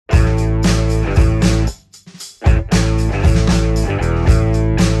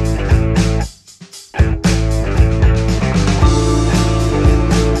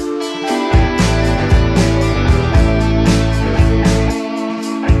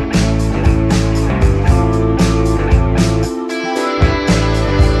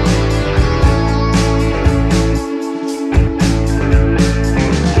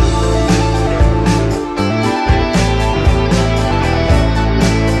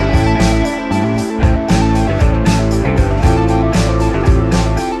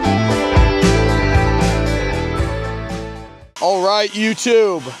right,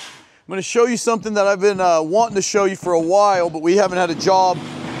 YouTube. I'm going to show you something that I've been wanting to show you for a while, but we haven't had a job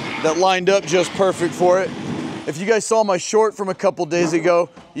that lined up just perfect for it. If you guys saw my short from a couple days ago,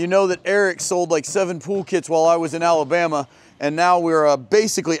 you know that Eric sold like 7 pool kits while I was in Alabama, and now we're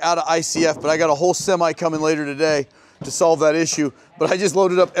basically out of ICF, but I got a whole semi coming later today to solve that issue. But I just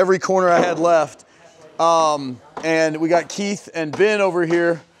loaded up every corner I had left. And we got Keith and Ben over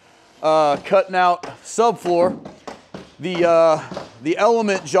here cutting out subfloor. The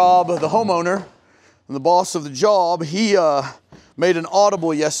element job, the homeowner and the boss of the job, he made an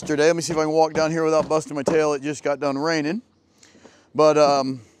audible yesterday. Let me see if I can walk down here without busting my tail. It just got done raining. But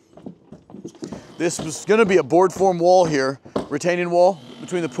this was going to be a board form wall here, retaining wall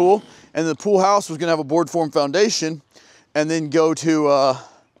between the pool, and the pool house was going to have a board form foundation and then go to,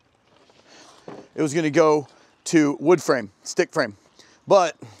 it was going to go to wood frame, stick frame.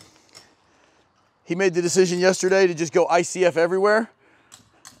 But he made the decision yesterday to just go ICF everywhere.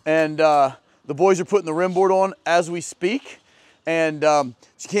 And the boys are putting the rim board on as we speak. And what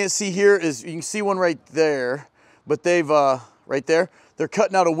you can't see here is, you can see one right there, but they've, right there, they're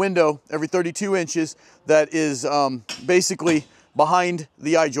cutting out a window every 32 inches that is basically behind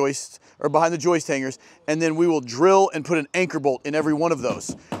the I-joist, or behind the joist hangers. And then we will drill and put an anchor bolt in every one of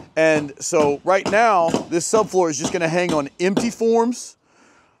those. And so right now, this subfloor is just gonna hang on empty forms,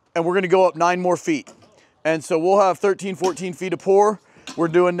 and we're gonna go up 9 more feet. And so we'll have 13, 14 feet of pour we're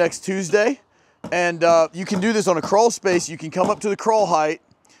doing next Tuesday. And you can do this on a crawl space. You can come up to the crawl height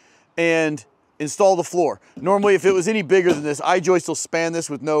and install the floor. Normally, if it was any bigger than this, I-joist will span this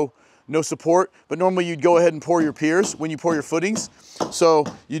with no support, but normally you'd go ahead and pour your piers when you pour your footings. So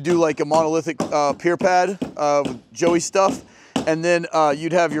you do like a monolithic pier pad with Joey stuff, and then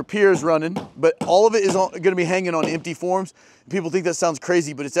you'd have your piers running, but all of it is gonna be hanging on empty forms. People think that sounds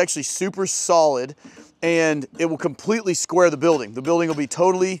crazy, but it's actually super solid, and it will completely square the building. The building will be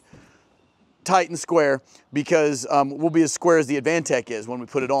totally tight and square because we'll be as square as the Advantech is when we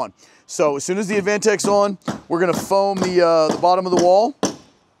put it on. So as soon as the Advantech's on, we're gonna foam the bottom of the wall.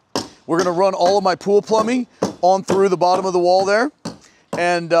 We're gonna run all of my pool plumbing on through the bottom of the wall there.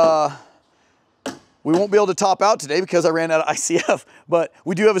 And we won't be able to top out today because I ran out of ICF, but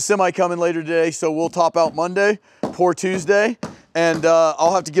we do have a semi coming later today, so we'll top out Monday, pour Tuesday, and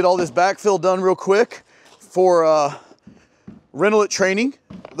I'll have to get all this backfill done real quick for rental training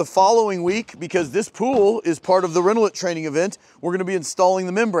the following week, because this pool is part of the rental training event. We're gonna be installing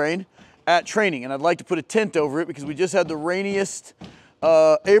the membrane at training, and I'd like to put a tent over it because we just had the rainiest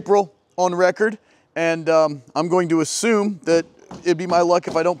April on record, and I'm going to assume that it'd be my luck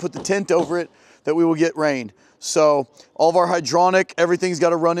if I don't put the tent over it that we will get rain. So all of our hydronic, everything's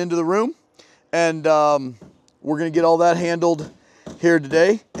got to run into the room, and we're gonna get all that handled here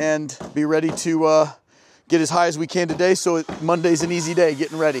today and be ready to get as high as we can today, so Monday's an easy day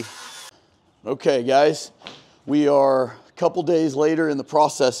getting ready. Okay guys, we are a couple days later in the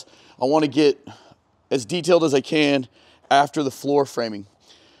process. I want to get as detailed as I can after the floor framing,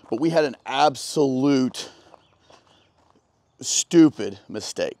 but we had an absolute stupid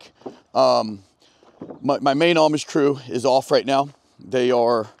mistake. My main Amish crew is off right now. They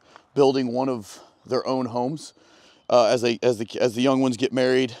are building one of their own homes. As the young ones get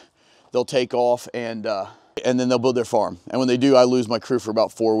married, they'll take off and then they'll build their farm. And when they do, I lose my crew for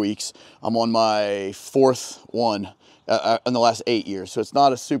about 4 weeks. I'm on my 4th one in the last 8 years. So it's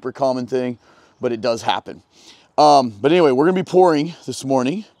not a super common thing, but it does happen. But anyway, we're gonna be pouring this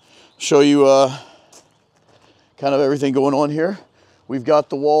morning. Show you kind of everything going on here. We've got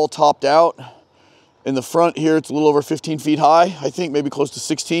the wall topped out. In the front here, it's a little over 15 feet high. I think maybe close to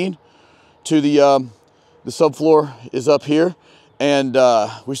 16. To the subfloor is up here. And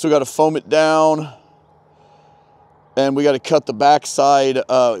we still got to foam it down. And we got to cut the back side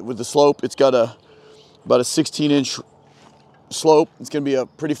with the slope. It's got about a 16-inch slope. It's going to be a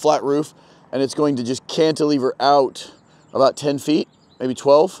pretty flat roof. And it's going to just cantilever out about 10 feet, maybe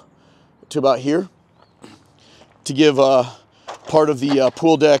 12, to about here, to give part of the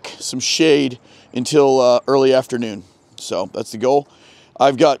pool deck some shade until early afternoon. So that's the goal.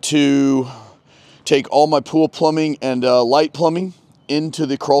 I've got to take all my pool plumbing and light plumbing into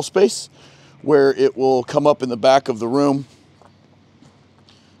the crawl space, where it will come up in the back of the room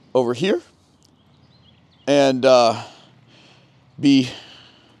over here and be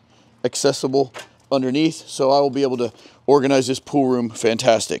accessible underneath. So I will be able to organize this pool room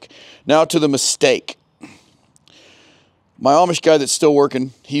fantastic. Now to the mistake. My Amish guy that's still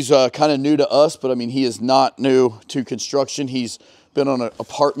working, he's kind of new to us, but I mean, he is not new to construction. He's been on an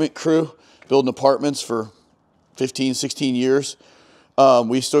apartment crew, building apartments for 15, 16 years.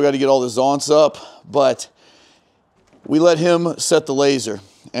 We still got to get all the zonts up, but we let him set the laser,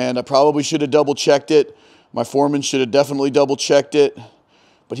 and I probably should have double checked it. My foreman should have definitely double checked it,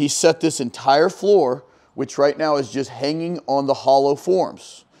 but he set this entire floor, which right now is just hanging on the hollow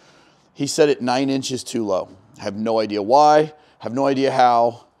forms. He set it 9 inches too low. I have no idea why, have no idea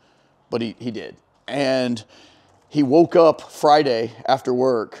how, but he did. And he woke up Friday after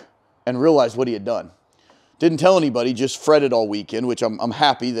work and realized what he had done. Didn't tell anybody, just fretted all weekend, which I'm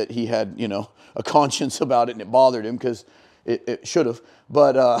happy that he had, you know, a conscience about it and it bothered him, because it should have.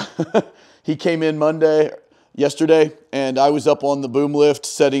 But he came in yesterday, and I was up on the boom lift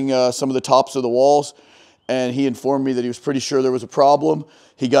setting some of the tops of the walls, and he informed me that he was pretty sure there was a problem.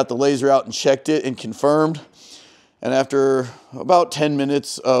 He got the laser out and checked it and confirmed. And after about 10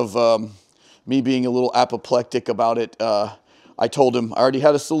 minutes of me being a little apoplectic about it, I told him I already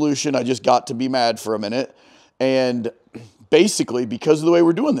had a solution. I just got to be mad for a minute. And basically, because of the way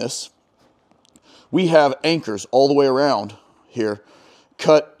we're doing this, we have anchors all the way around here,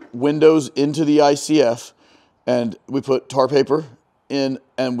 cut windows into the ICF, and we put tar paper in,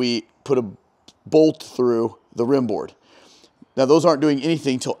 and we put a bolt through the rim board. Now, those aren't doing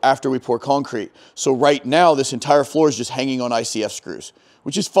anything till after we pour concrete. So right now, this entire floor is just hanging on ICF screws,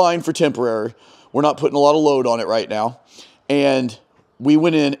 which is fine for temporary. We're not putting a lot of load on it right now. And we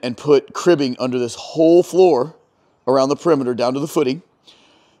went in and put cribbing under this whole floor around the perimeter down to the footing.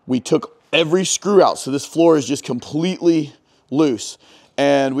 We took every screw out, so this floor is just completely loose.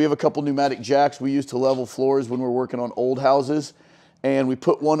 And we have a couple pneumatic jacks we use to level floors when we're working on old houses. And we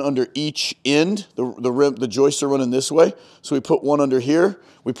put one under each end. The joists are running this way. So we put one under here.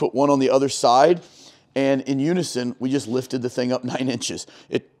 We put one on the other side. And in unison, we just lifted the thing up 9 inches.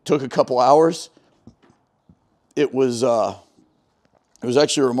 It took a couple hours. It was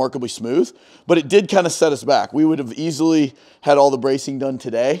actually remarkably smooth, but it did kind of set us back. We would have easily had all the bracing done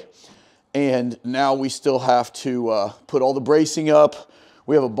today. And now we still have to put all the bracing up.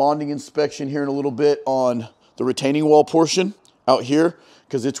 We have a bonding inspection here in a little bit on the retaining wall portion out here,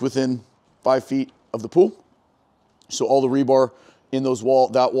 because it's within 5 feet of the pool. So all the rebar in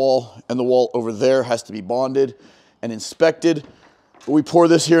that wall and the wall over there has to be bonded and inspected. We pour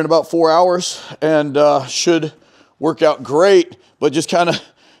this here in about 4 hours, and should work out great, but just kind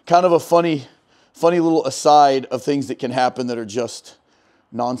of a funny little aside of things that can happen that are just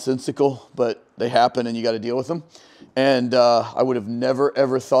nonsensical, but they happen and you got to deal with them. And I would have never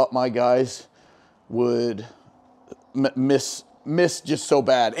ever thought my guys would miss just so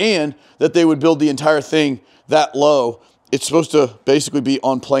bad, and that they would build the entire thing that low. It's supposed to basically be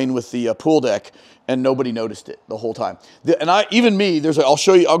on plane with the pool deck, and nobody noticed it the whole time. I'll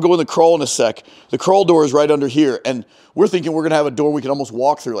show you, I'll go in the crawl in a sec. The crawl door is right under here, and we're thinking we're gonna have a door we can almost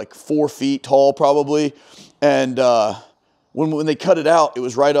walk through, like 4 feet tall probably. And when they cut it out, it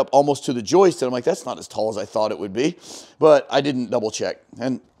was right up almost to the joist, and I'm like, that's not as tall as I thought it would be. But I didn't double check,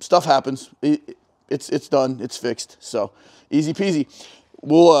 and stuff happens. It's done, it's fixed, so easy peasy.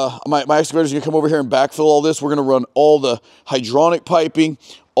 My excavator's gonna come over here and backfill all this. We're gonna run all the hydronic piping,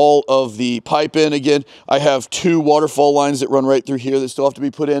 all of the pipe in. Again, I have 2 waterfall lines that run right through here that still have to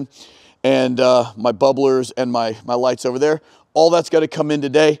be put in, and my bubblers and my lights over there. All that's got to come in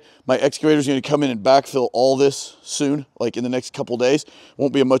today. My excavator's going to come in and backfill all this soon, like in the next couple days.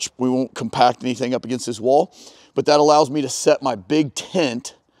 We won't compact anything up against this wall, but that allows me to set my big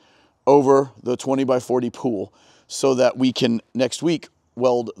tent over the 20 by 40 pool, so that we can next week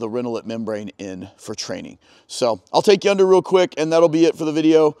weld the Renolit membrane in for training. So I'll take you under real quick, and that'll be it for the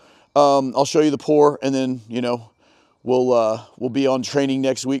video. I'll show you the pour, and then, you know, we'll be on training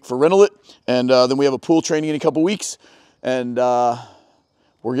next week for Renolit, and then we have a pool training in a couple weeks, and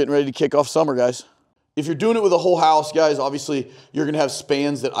we're getting ready to kick off summer, guys. If you're doing it with a whole house, guys, obviously you're gonna have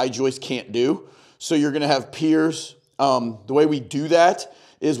spans that I-joist can't do. So you're gonna have piers. The way we do that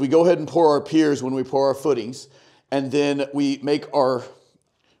is we go ahead and pour our piers when we pour our footings, and then we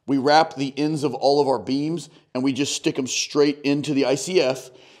wrap the ends of all of our beams, and we just stick them straight into the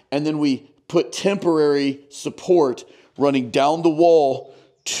ICF, and then we put temporary support running down the wall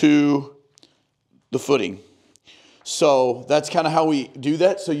to the footing. So that's kind of how we do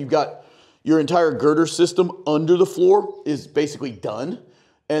that. So you've got your entire girder system under the floor is basically done.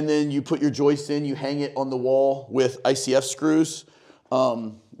 And then you put your joists in, you hang it on the wall with ICF screws.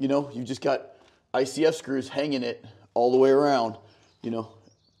 You know, you've just got ICF screws hanging it all the way around, you know,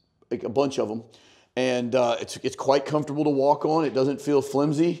 like a bunch of them. And it's quite comfortable to walk on. It doesn't feel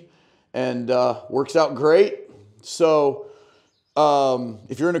flimsy, and works out great. So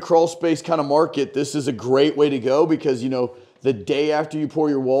if you're in a crawl space kind of market, this is a great way to go, because, you know, the day after you pour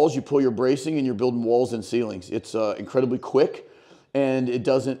your walls, you pull your bracing and you're building walls and ceilings. It's incredibly quick, and it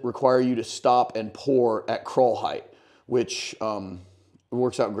doesn't require you to stop and pour at crawl height. which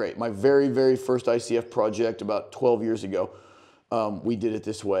works out great. My very, very first ICF project about 12 years ago, we did it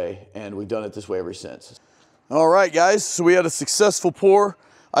this way, and we've done it this way ever since. All right, guys, so we had a successful pour.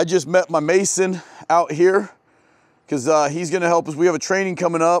 I just met my mason out here because he's gonna help us. We have a training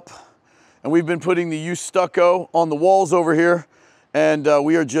coming up, and we've been putting the used stucco on the walls over here, and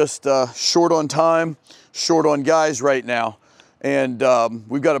we are just short on time, short on guys right now. And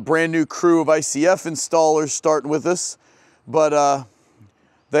we've got a brand new crew of ICF installers starting with us, but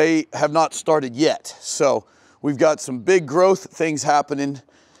they have not started yet. So we've got some big growth things happening,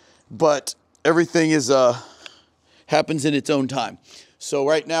 but everything is happens in its own time. So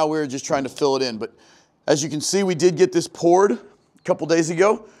right now we're just trying to fill it in. But as you can see, we did get this poured a couple days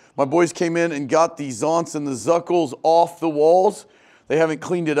ago. My boys came in and got the zonts and the zuckles off the walls. They haven't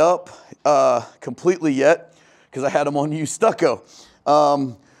cleaned it up completely yet because I had them on used stucco.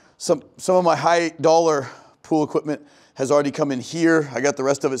 Some of my high dollar pool equipment has already come in here. I got the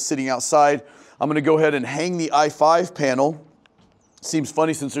rest of it sitting outside. I'm gonna go ahead and hang the i5 panel. Seems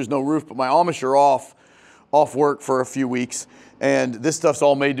funny since there's no roof, but my Amish are off work for a few weeks, and this stuff's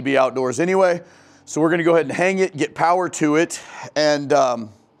all made to be outdoors anyway. So we're gonna go ahead and hang it, get power to it, and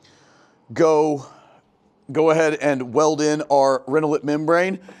go ahead and weld in our Reynolite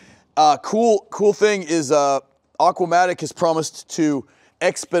membrane. Cool thing is Aquamatic has promised to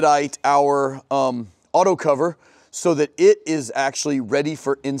expedite our auto cover so that it is actually ready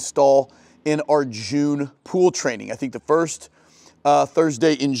for install in our June pool training. I think the first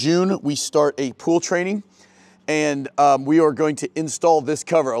Thursday in June, we start a pool training, and we are going to install this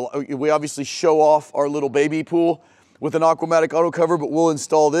cover. We obviously show off our little baby pool with an Aquamatic auto cover, but we'll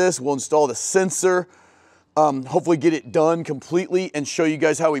install this, we'll install the sensor, hopefully get it done completely and show you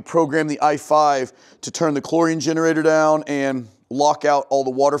guys how we program the i5 to turn the chlorine generator down and lock out all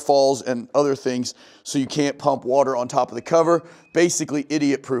the waterfalls and other things so you can't pump water on top of the cover. Basically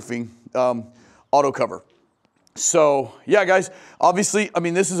idiot proofing auto cover. So yeah, guys, obviously, I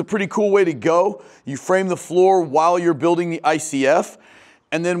mean, this is a pretty cool way to go. You frame the floor while you're building the ICF,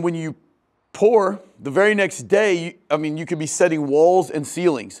 and then when you pour, the very next day, you could be setting walls and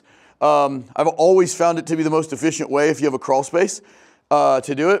ceilings. I've always found it to be the most efficient way if you have a crawl space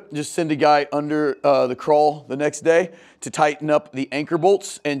to do it. Just send a guy under the crawl the next day to tighten up the anchor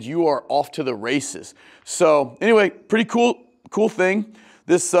bolts, and you are off to the races. So anyway, pretty cool thing.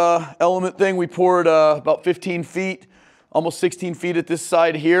 This element thing, we poured about 15 feet, almost 16 feet at this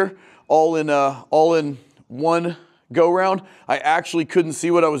side here, all in one go round. I actually couldn't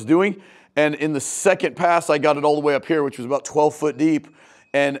see what I was doing. And in the second pass, I got it all the way up here, which was about 12 foot deep.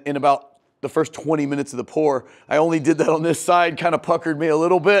 And in about the first 20 minutes of the pour, I only did that on this side, kind of puckered me a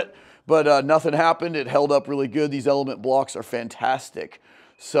little bit, but nothing happened. It held up really good. These element blocks are fantastic.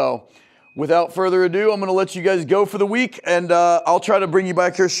 So without further ado, I'm gonna let you guys go for the week, and I'll try to bring you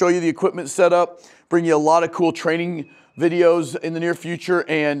back here, show you the equipment setup, bring you a lot of cool training videos in the near future,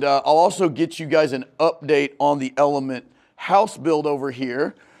 and I'll also get you guys an update on the element house build over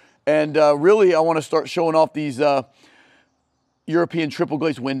here. And really, I wanna start showing off these European triple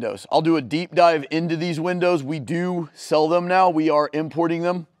glazed windows. I'll do a deep dive into these windows. We do sell them now. We are importing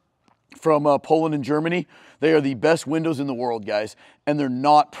them from Poland and Germany. They are the best windows in the world, guys, and they're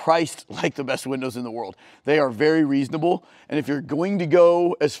not priced like the best windows in the world. They are very reasonable, and if you're going to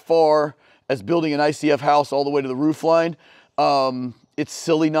go as far as building an ICF house all the way to the roof line, it's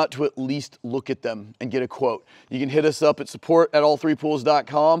silly not to at least look at them and get a quote. You can hit us up at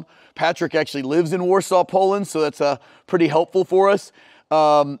support@all3pools.com. Patrick actually lives in Warsaw, Poland, so that's pretty helpful for us.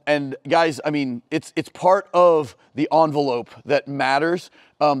 And guys, I mean, it's part of the envelope that matters.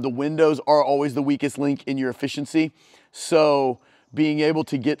 The windows are always the weakest link in your efficiency. So being able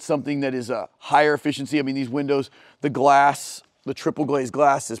to get something that is a higher efficiency, I mean, these windows, the glass, the triple glazed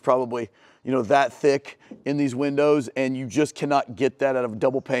glass is probably, that thick in these windows, and you just cannot get that out of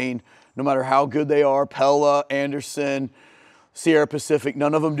double pane, no matter how good they are. Pella, Anderson, Sierra Pacific,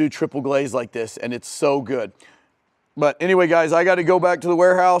 none of them do triple glaze like this, and it's so good. But anyway, guys, I got to go back to the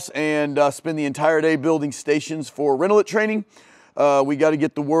warehouse and spend the entire day building stations for Reynolite training. We got to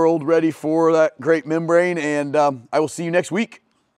get the world ready for that great membrane, and I will see you next week.